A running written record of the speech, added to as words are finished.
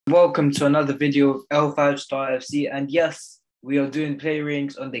Welcome to another video of L5 Star FC. And yes, we are doing play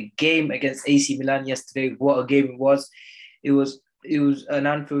ratings on the game against AC Milan yesterday. What a game it was. It was an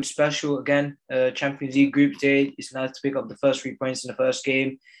Anfield special again, Champions League group stage. It's nice to pick up the first 3 points in the first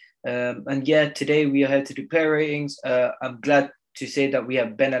game. And yeah, today we are here to do play ratings. I'm glad to say that we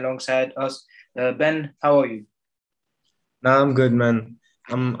have Ben alongside us. Ben, how are you? Nah, I'm good, man.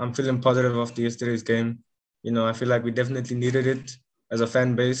 I'm feeling positive after yesterday's game. I feel like we definitely needed it as a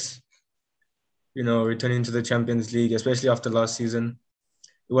fan base. Returning to the Champions League, especially after last season.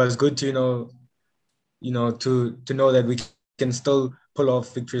 It was good to, to know that we can still pull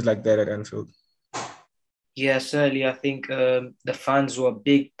off victories like that at Anfield. Yeah, certainly. I think the fans were a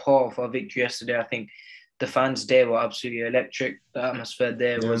big part of our victory yesterday. I think the fans there were absolutely electric. The atmosphere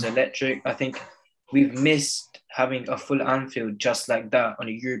there was electric. I think we've missed having a full Anfield just like that on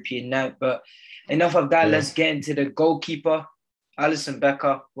a European night. But enough of that. Yeah. Let's get into the goalkeeper, Alisson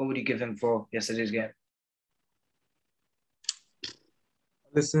Becker. What would you give him for yesterday's game?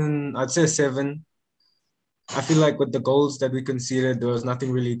 Listen, I'd say 7. I feel like with the goals that we conceded, there was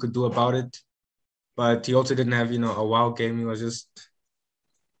nothing really he could do about it. But he also didn't have, a wow game. He was just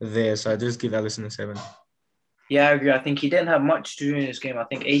there. So I just give Alisson a 7. Yeah, I agree. I think he didn't have much to do in this game. I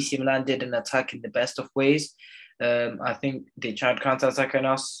think AC Milan did an attack in the best of ways. I think they tried counter-attack on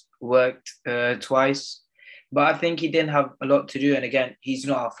us, worked twice. But I think he didn't have a lot to do. And again, he's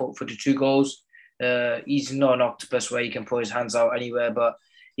not our fault for the 2 goals. He's not an octopus where he can put his hands out anywhere. But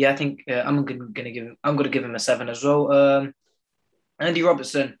yeah, I think I'm gonna give him a 7 as well. Andy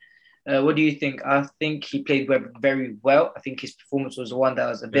Robertson, what do you think? I think he played very well. I think his performance was the one that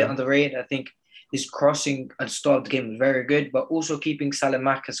was a bit underrated. I think his crossing at the start of the game was very good, but also keeping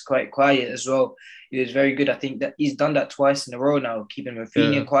Salamakis quite quiet as well. He was very good. I think that he's done that twice in a row now, keeping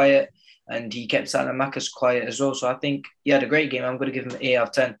Rafinha quiet, and he kept Salamakis quiet as well. So I think he had a great game. I'm going to give him an 8 out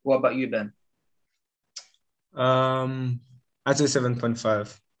of 10. What about you, Ben? I'd say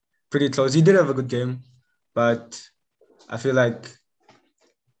 7.5. Pretty close. He did have a good game, but I feel like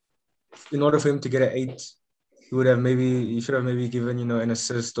in order for him to get an 8, he should have maybe given, an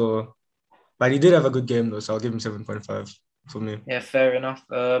assist or. But he did have a good game though, so I'll give him 7.5 for me. Yeah, fair enough.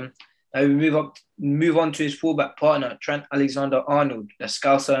 Now we move on to his fullback partner, Trent Alexander-Arnold, the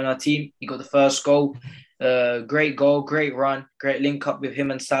scouser on our team. He got the first goal. Great goal, great run, great link up with him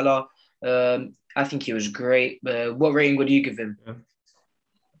and Salah. I think he was great. What rating would you give him?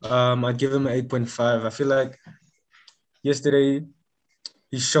 I'd give him an 8.5. I feel like yesterday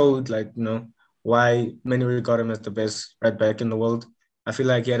he showed why many regard him as the best right back in the world. I feel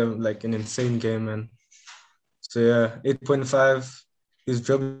like he had an insane game, man. So yeah, 8.5. His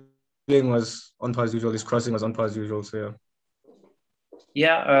dribbling was on par as usual. His crossing was on par as usual. So yeah.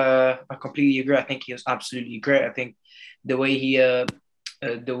 Yeah, I completely agree. I think he was absolutely great. I think the way he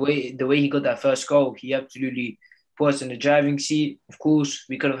got that first goal, he absolutely put us in the driving seat. Of course,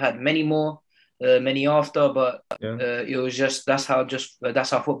 we could have had many more, many after, but it was just that's how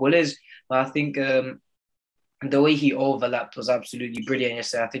football is. But I think the way he overlapped was absolutely brilliant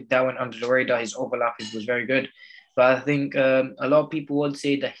yesterday. I think that went under the radar. His overlapping was very good. But I think a lot of people would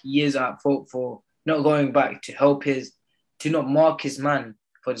say that he is at fault for not going back to not mark his man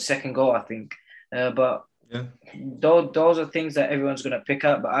for the second goal, I think. But those are things that everyone's going to pick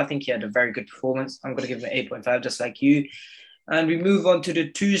up. But I think he had a very good performance. I'm going to give him an 8.5, just like you. And we move on to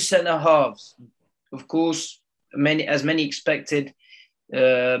the 2 centre halves. Of course, many expected.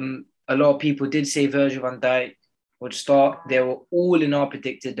 A lot of people did say Virgil van Dijk would start. They were all in our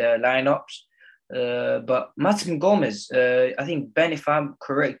predicted lineups. But Martin Gomez, I think, Ben, if I'm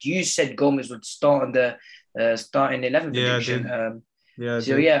correct, you said Gomez would start on the starting 11 prediction.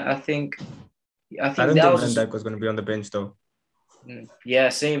 I think I don't think Van Dijk was going to be on the bench though. Yeah,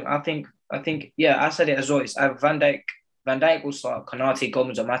 same. I think. I said it as well. It's Van Dijk will start, Konate,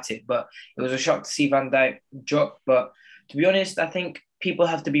 Gomez, or Matip. But it was a shock to see Van Dijk drop. But to be honest, I think people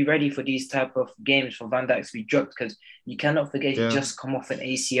have to be ready for these type of games for Van Dijk to be dropped, because you cannot forget he just come off an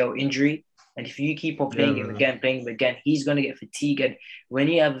ACL injury. And if you keep on playing him again, he's going to get fatigued. And when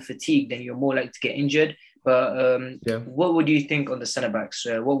you have a fatigue, then you're more likely to get injured. But what would you think on the centre-backs?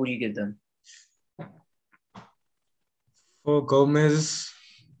 What would you give them? For Gomez,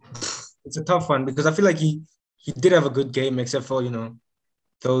 it's a tough one because I feel like he did have a good game, except for,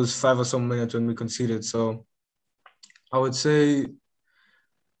 those 5 or so minutes when we conceded. So I would say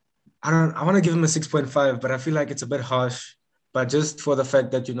I want to give him a 6.5, but I feel like it's a bit harsh. But just for the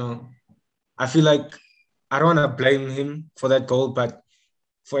fact that, I feel like I don't want to blame him for that goal, but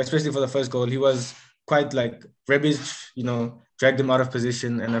especially for the first goal, he was quite Rebic, dragged him out of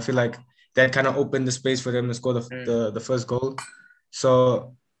position. And I feel like that kind of opened the space for them to score the first goal.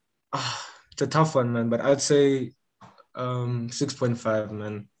 So It's a tough one, man. But I'd say 6.5,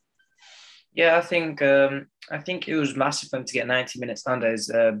 man. Yeah, I think it was massive for him to get 90 minutes under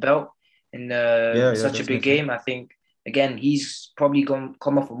his belt in Yeah, such a big definitely. game. I think again he's probably going to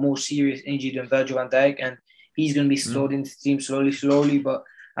come off a more serious injury than Virgil van Dijk, and he's going to be slowed into the team slowly. But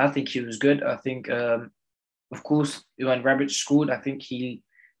I think he was good. I think, of course, when Rabbit scored, I think he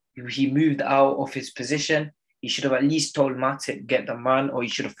moved out of his position. He should have at least told Matip get the man, or he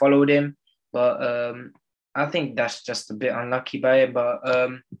should have followed him. But I think that's just a bit unlucky by it. But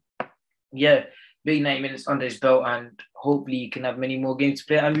yeah, big 90 minutes under his belt, and hopefully he can have many more games to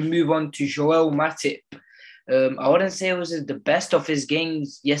play. And we move on to Joel Matip. I wouldn't say it was the best of his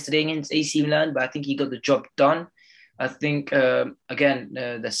games yesterday against AC Milan, but I think he got the job done. I think, again,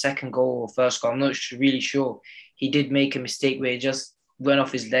 the second goal or first goal, I'm not really sure. He did make a mistake where he just went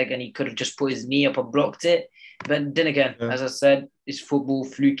off his leg and he could have just put his knee up and blocked it. But then again, as I said, it's football,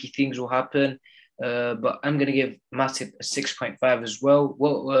 fluky things will happen. But I'm going to give Matip a 6.5 as well.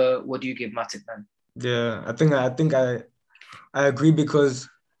 What do you give Matip, man? Yeah, I agree because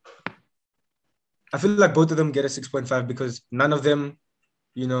I feel like both of them get a 6.5 because none of them,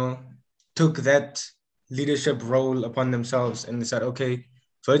 took that leadership role upon themselves and they said, okay,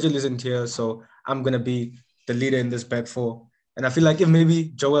 Virgil isn't here, so I'm going to be the leader in this back four. And I feel like if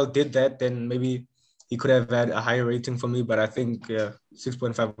maybe Joel did that, then maybe he could have had a higher rating for me, but I think,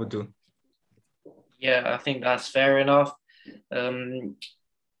 6.5 would do. Yeah, I think that's fair enough.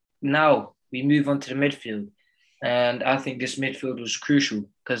 Now we move on to the midfield. And I think this midfield was crucial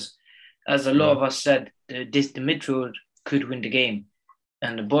because, as a lot of us said, the midfield could win the game.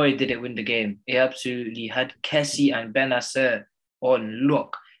 And the boy did it win the game. He absolutely had Kessie and Benacer on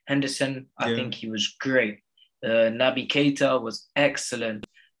lock. Henderson, I think he was great. Naby Keita was excellent.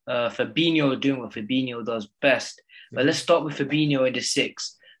 Fabinho doing what Fabinho does best. But let's start with Fabinho in the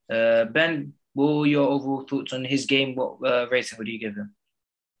 6. Ben, what were your overall thoughts on his game? What rating would you give him?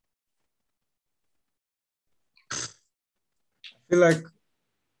 I feel like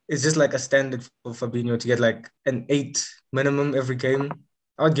it's just like a standard for Fabinho to get like an 8 minimum every game.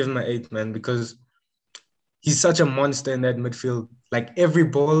 I would give him an 8, man, because he's such a monster in that midfield. Like every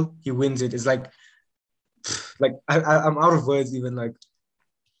ball he wins it. It's like I'm out of words even. Like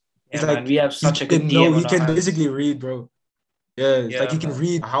it's man, like we have such a good DM he on our can hands. basically read, bro. Yeah, it's like he can man.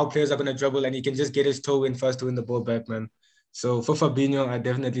 read how players are gonna dribble and he can just get his toe in first to win the ball back, man. So for Fabinho, I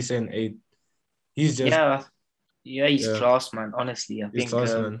definitely say an 8. He's just he's class, man. Honestly, I he's think,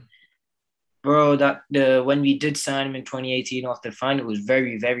 class, man. bro, that when we did sign him in 2018 after the final, it was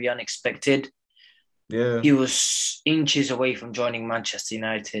very, very unexpected. Yeah, he was inches away from joining Manchester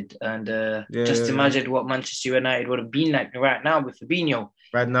United, and just imagine what Manchester United would have been like right now with Fabinho.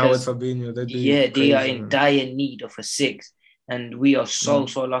 Right now with Fabinho, that'd be they crazy, are in dire need of a 6, and we are so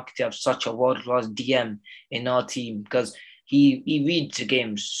lucky to have such a world-class DM in our team because he reads the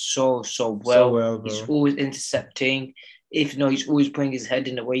game so well. Bro. He's always intercepting. If no, he's always putting his head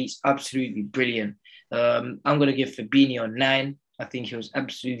in the way. He's absolutely brilliant. I'm gonna give Fabinho a 9. I think he was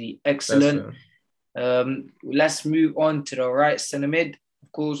absolutely excellent. Let's move on to the right centre mid.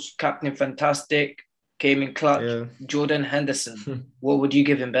 Of course, Captain Fantastic came in clutch. Yeah. Jordan Henderson. What would you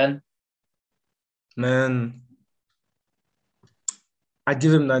give him, Ben? Man, I'd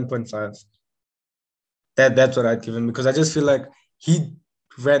give him 9.5. That's what I'd give him because I just feel like he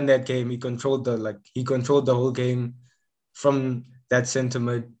ran that game. He controlled the whole game from that centre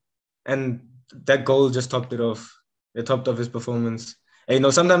mid, and that goal just topped it off. It topped off his performance.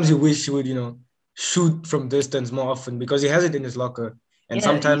 And, sometimes you wish he would, shoot from distance more often because he has it in his locker. And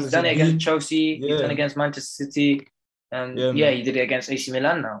sometimes he's done it against Chelsea. He's done it against Manchester City, and he did it against AC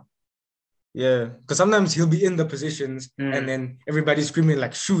Milan now. Yeah, because sometimes he'll be in the positions and then everybody's screaming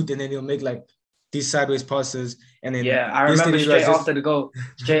like shoot, and then he'll make like these sideways passes. And then I remember straight after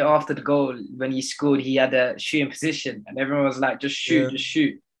the goal, when he scored, he had a shooting position, and everyone was like, "Just shoot, just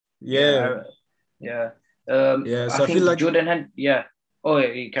shoot." So I feel like Jordan had. Oh yeah,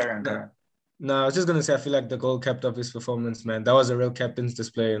 you carry on. No, I was just gonna say I feel like the goal kept up his performance, man. That was a real captain's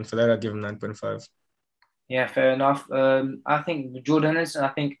display, and for that I'd give him 9.5. Yeah, fair enough. I think Jordan is. I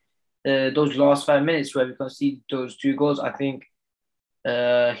think those last 5 minutes where we conceded those 2 goals, I think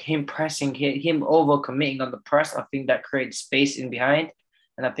him pressing, him over committing on the press, I think that creates space in behind.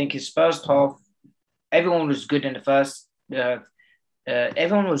 And I think his first half, everyone was good in the first.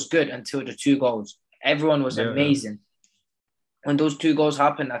 Everyone was good until the 2 goals. Everyone was amazing. When those 2 goals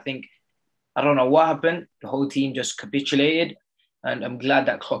happened, I don't know what happened. The whole team just capitulated, and I'm glad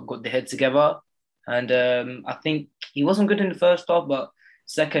that Klopp got the head together. And I think he wasn't good in the first half, but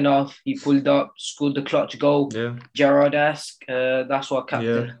Second half, he pulled up, scored the clutch goal. Yeah. Gerrard-esque. That's what a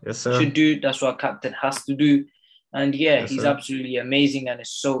captain should do. That's what a captain has to do. And he's absolutely amazing. And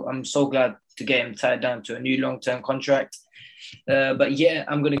I'm so glad to get him tied down to a new long-term contract. But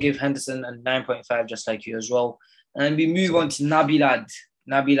I'm going to give Henderson a 9.5, just like you as well. And we move on to Nabilad.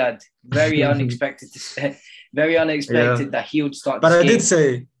 Very unexpected that he would start. But I did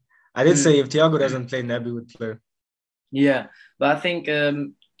say if Thiago doesn't play, Naby would play. Yeah, but I think if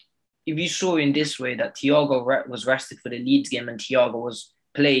you saw in this way that Thiago was rested for the Leeds game and Thiago was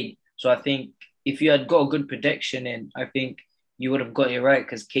played, so I think if you had got a good prediction in, I think you would have got it right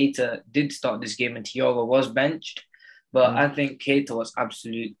because Keita did start this game and Thiago was benched. But I think Keita was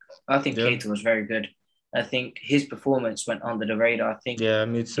Keita was very good. I think his performance went under the radar. I think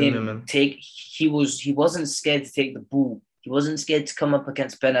me too, he wasn't scared to take the ball. He wasn't scared to come up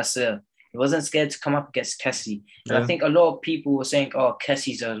against Benacer. He wasn't scared to come up against Kessie. And I think a lot of people were saying, oh,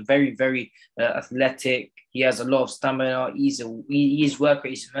 Kessie's a very, very athletic. He has a lot of stamina. His work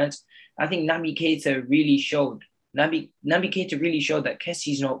rate is immense. I think Naby Keita really showed that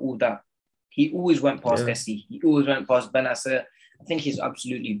Kessie's not all that. He always went past Kessie. He always went past Benacer. I think he's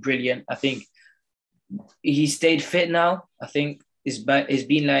absolutely brilliant. I think he stayed fit now. I think it's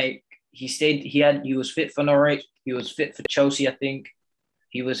been like he was fit for Norwich. He was fit for Chelsea, I think.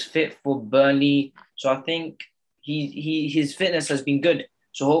 He was fit for Burnley. So I think his fitness has been good.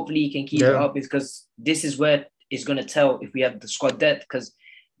 So hopefully he can keep it up because this is where it's going to tell if we have the squad depth. Because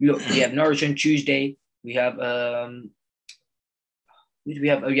look, we have Norwich on Tuesday. We have the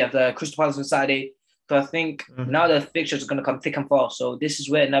Crystal Palace on Saturday. So I think now the fixtures are going to come thick and fast. So this is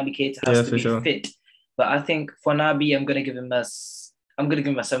where Naby Keita has to be fit. But I think for Naby, I'm going to give him an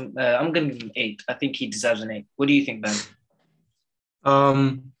 8. I think he deserves an 8. What do you think, Ben?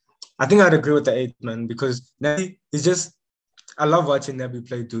 I think I'd agree with the 8, man, because Naby I love watching Naby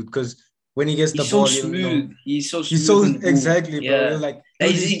play, dude, because when he gets the ball, smooth. He's so smooth. Exactly, bro. Like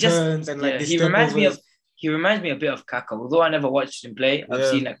he turns and like he reminds me a bit of Kaka. Although I never watched him play, I've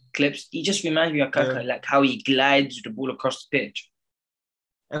seen clips. He just reminds me of Kaka, like how he glides with the ball across the pitch.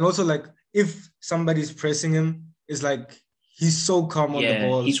 And also, like, if somebody's pressing him, it's like he's so calm on the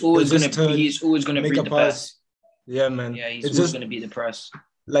ball. He's always gonna make a pass. Yeah, man. Yeah, he's always gonna be the press.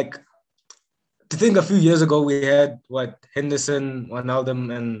 Like, to think a few years ago we had Henderson,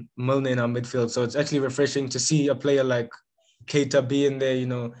 Wijnaldum, and Milner in our midfield. So it's actually refreshing to see a player like Keita be in there,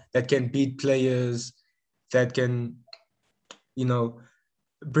 that can beat players, that can,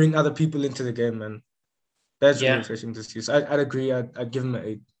 bring other people into the game, man. That's really refreshing to see. So I'd agree. I'd give him an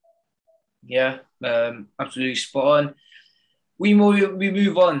 8. Yeah, absolutely spot on. We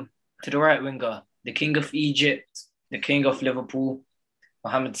move on to the right winger, the king of Egypt, the king of Liverpool,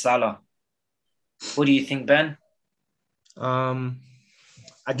 Mohamed Salah. What do you think, Ben? I'd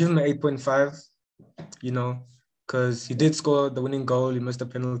give him an 8.5, because he did score the winning goal. He missed a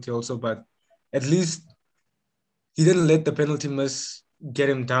penalty also, but at least he didn't let the penalty miss get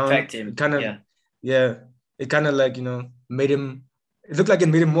him down. Affect him. It kind of like, made him, it looked like it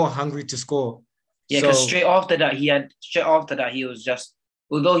made him more hungry to score. Yeah, because straight after that, he was just,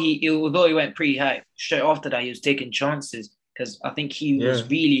 although he went pretty high, straight after that, he was taking chances because I think he was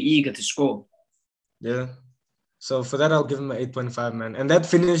really eager to score. Yeah. So for that, I'll give him an 8.5, man. And that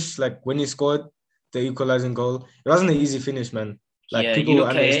finish, like when he scored the equalizing goal, it wasn't an easy finish, man. Like people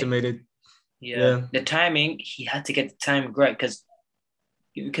underestimated. Yeah. The timing, he had to get the timing right because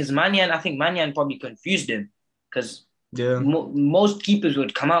I think Manyan probably confused him because most keepers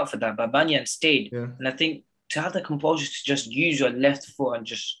would come out for that, but Manyan stayed. Yeah. And I think to have the composure to just use your left foot and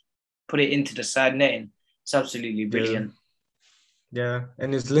just put it into the side netting, it's absolutely brilliant. Yeah,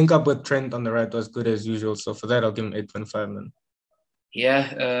 and his link up with Trent on the right was good as usual. So for that, I'll give him 8.5, man.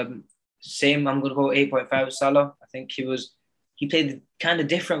 Yeah, same. I'm going to go 8.5 with Salah. I think he played a kind of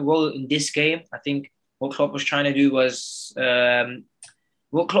different role in this game. I think what Klopp was trying to do was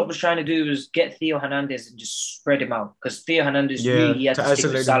get Theo Hernandez and just spread him out because Theo Hernandez really had to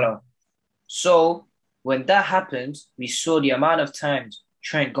stick with Salah. So when that happened, we saw the amount of times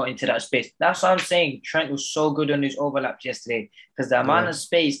Trent got into that space. That's what I'm saying. Trent was so good on his overlaps yesterday because the amount of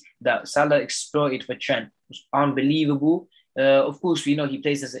space that Salah exploited for Trent was unbelievable. Of course, we know he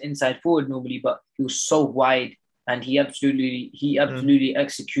plays as an inside forward normally, but he was so wide and he absolutely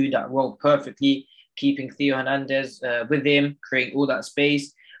executed that role perfectly, keeping Theo Hernandez with him, creating all that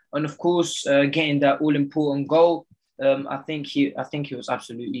space, and of course getting that all-important goal. I think he was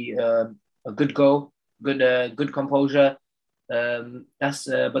absolutely a good goal, good composure. But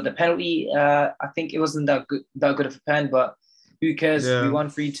the penalty, I think it wasn't that good of a pen, but who cares? We won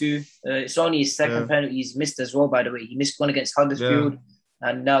 3-2. It's only his second penalty he's missed as well, by the way. He missed one against Huddersfield.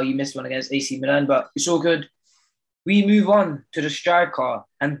 and now you missed one against AC Milan, but it's all good. We move on to the striker,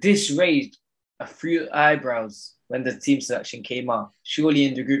 and this raised a few eyebrows when the team selection came out, surely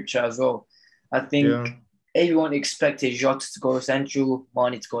in the group chat as well. I think everyone expected Jota to go central,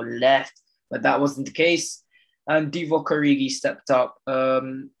 Mane to go left, but that wasn't the case. And Divock Origi stepped up.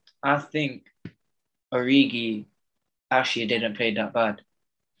 I think Origi actually didn't play that bad.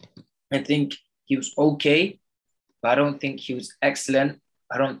 I think he was okay, but I don't think he was excellent.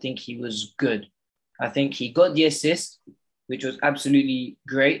 I don't think he was good. I think he got the assist, which was absolutely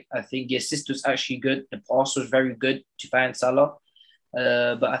great. I think the assist was actually good. The pass was very good to find Salah.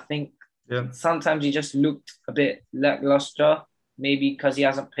 But I think sometimes he just looked a bit lackluster, maybe because he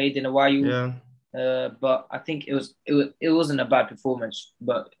hasn't played in a while. Yeah. But I think it wasn't a bad performance.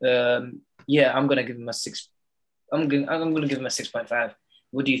 But I'm gonna give him a 6. I'm gonna give him a 6.5.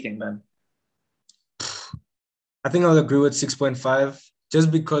 What do you think, man? I think I'll agree with 6.5 just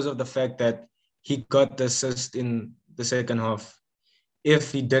because of the fact that he got the assist in the second half.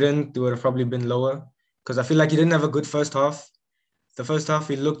 If he didn't, it would have probably been lower because I feel like he didn't have a good first half. The first half,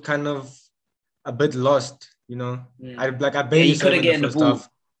 he looked kind of a bit lost, you know. I barely saw him in the first half.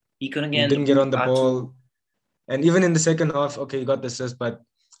 He couldn't He didn't get on the ball. And even in the second half, okay, he got the assist, but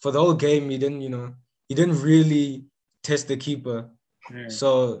for the whole game, he didn't really test the keeper.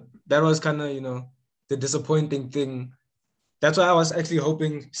 So that was kind of, the disappointing thing. That's why I was actually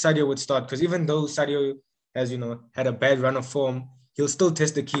hoping Sadio would start, because even though Sadio has, had a bad run of form, he'll still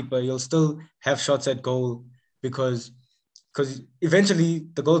test the keeper. He'll still have shots at goal because eventually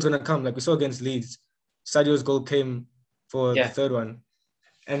the goal's going to come. Like we saw against Leeds, Sadio's goal came for the third one.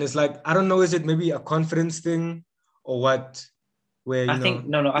 And it's like, I don't know, is it maybe a confidence thing or what? Where, I think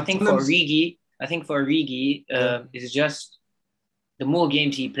for Origi, it's just the more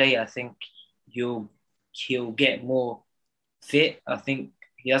games he play, I think he'll get more fit. I think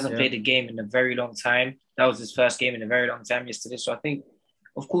he hasn't played a game in a very long time. That was his first game in a very long time yesterday. So I think,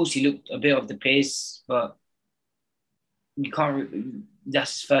 of course, he looked a bit off the pace, but you can't.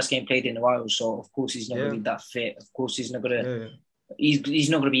 That's his first game played in a while. So of course he's not going to be that fit. Of course he's not going to. He's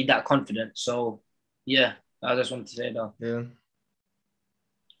not going to be that confident. So I just wanted to say that.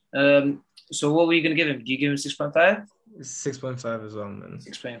 Yeah. So what were you going to give him? Do you give him 6.5? 6.5 as well, man.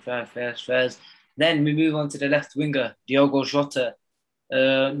 6.5, fair. Then we move on to the left winger, Diogo Jota.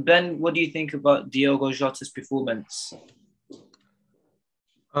 Ben, what do you think about Diogo Jota's performance?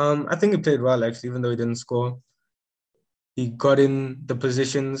 I think he played well, actually, even though he didn't score. He got in the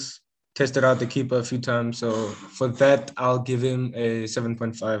positions, tested out the keeper a few times. So for that, I'll give him a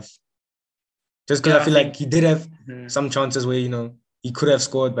 7.5. Just because I feel like he did have some chances where, he could have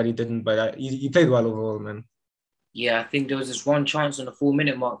scored, but he didn't. But he played well overall, man. Yeah, I think there was this one chance on the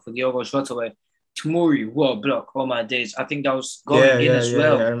 4-minute mark for Diogo Jota where Tomori, what a block. Oh my days. I think that was going in as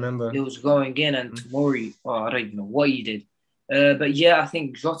well. Yeah, I remember. It was going in, and Tomori, I don't even know what he did. But I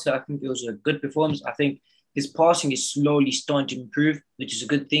think Jota, I think it was a good performance. I think his passing is slowly starting to improve, which is a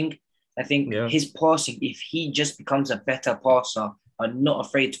good thing. I think his passing, if he just becomes a better passer and not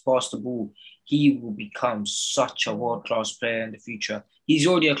afraid to pass the ball, he will become such a world-class player in the future. He's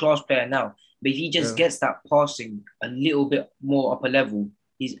already a class player now, but if he just gets that passing a little bit more up a level,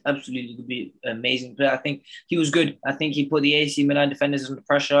 he's absolutely going to be an amazing player. I think he was good. I think he put the AC Milan defenders under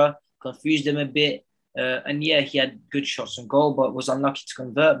pressure, confused them a bit. He had good shots on goal, but was unlucky to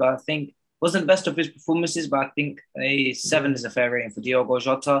convert. But I think wasn't best of his performances, but I think a 7 is a fair rating for Diogo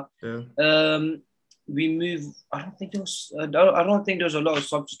Jota. We move. I don't think there was a lot of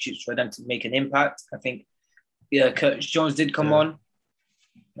substitutes for them to make an impact. I think Curtis Jones did come on.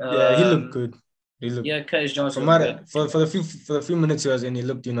 He looked good. Curtis Jones looked good. For the few minutes he was in, he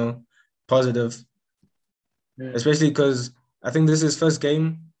looked positive. Especially because I think this is his first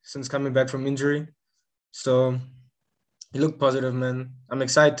game since coming back from injury, so he looked positive, man. I'm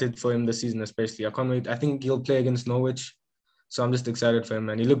excited for him this season, especially. I can't wait. I think he'll play against Norwich, so I'm just excited for him,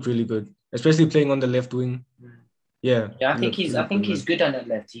 man. He looked really good, especially playing on the left wing. I think he's good on that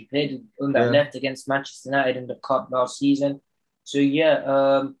left. He played on that left against Manchester United in the cup last season. So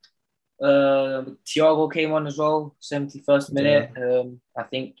Thiago came on as well, 71st minute. I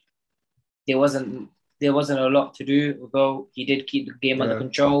think there wasn't a lot to do, although he did keep the game under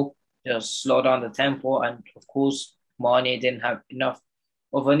control, just slow down the tempo, and of course Mane didn't have enough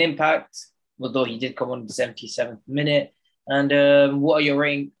of an impact, although he did come on the 77th minute. And what are your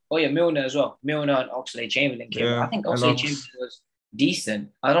rating? Oh yeah, Milner as well. Milner and Oxlade-Chamberlain came on. I think Oxlade-Chamberlain was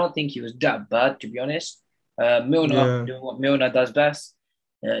decent. I don't think he was that bad, to be honest. Milner doing what Milner does best.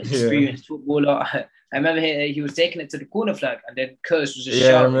 Experienced footballer. I remember he was taking it to the corner flag, and then Curtis was just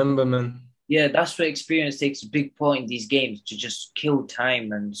shouting. I remember, man. Yeah, that's where experience takes a big part in these games to just kill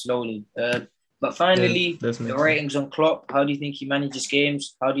time and slowly. But Yeah, finally, the definitely. ratings on Klopp. How do you think he manages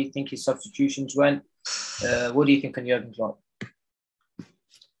games? How do you think his substitutions went? What do you think on Jurgen Klopp?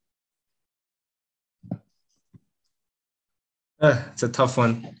 It's a tough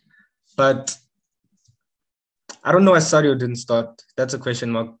one, but I don't know why Sadio didn't start. That's a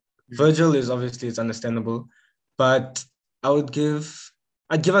question mark. Virgil is obviously it's understandable, but I would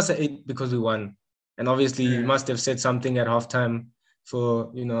I'd give us an 8 because we won, and obviously he must have said something at halftime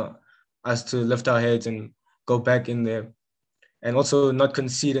for us to lift our heads and go back in there, and also not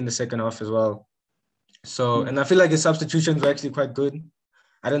concede in the second half as well. So, and I feel like his substitutions were actually quite good.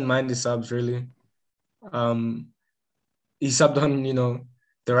 I didn't mind his subs really. Um, he subbed on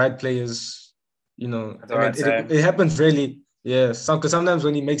the right players, At the and right it time. it happens really. Yeah, because sometimes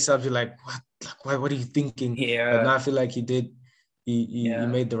when he makes subs, you're like, what? Like, what are you thinking? But Yeah, now I feel like he did. He yeah.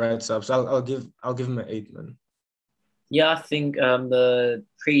 made the right subs. I'll give him an 8, man. Yeah, I think the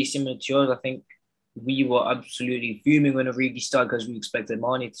pretty similar to yours. I think we were absolutely fuming when Origi started because we expected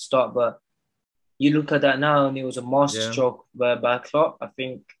Mane to start. But you look at that now, and it was a Yeah, masterstroke by Klopp. I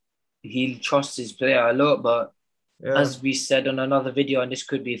think he trusts his player a lot. But yeah, as we said on another video, and this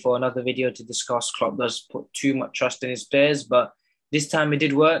could be for another video to discuss, Klopp does put too much trust in his players. But this time it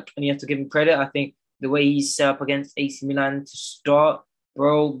did work, and you have to give him credit. I think the way he set up against AC Milan to start,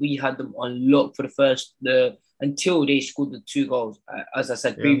 bro, we had them on lock for the until they scored the 2 goals. As I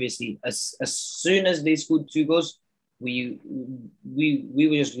said yeah, previously, as soon as they scored 2 goals, we we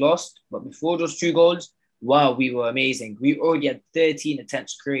were just lost. But before those 2 goals, wow, we were amazing. We already had 13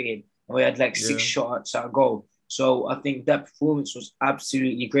 attempts created, and we had like six yeah, shots at goal. So I think that performance was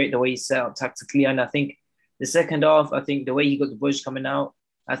absolutely great, the way he set up tactically. And I think the second half, I think the way he got the boys coming out,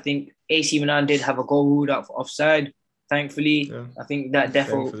 I think AC Milan did have a goal ruled out for offside. Thankfully, yeah. I think that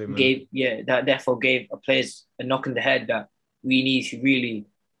defo Thankfully, man. gave a players a knock in the head that we need to really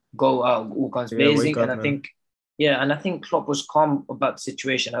go out all guns Yeah, wake blazing. And up, I man. think, yeah, and I think Klopp was calm about the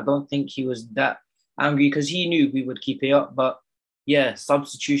situation. I don't think he was that angry because he knew we would keep it up. But yeah,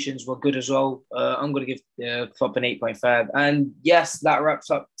 substitutions were good as well. I'm going to give Klopp an 8.5. And yes, that wraps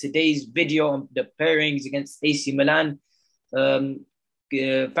up today's video on the pairings against AC Milan.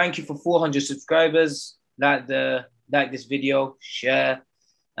 Thank you for 400 subscribers. Like this video, share.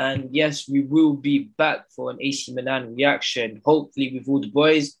 And yes, we will be back for an AC Milan reaction, hopefully with all the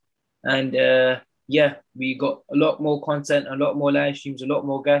boys. And yeah, we got a lot more content, a lot more live streams, a lot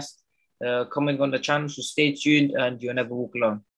more guests coming on the channel. So stay tuned and you'll never walk alone.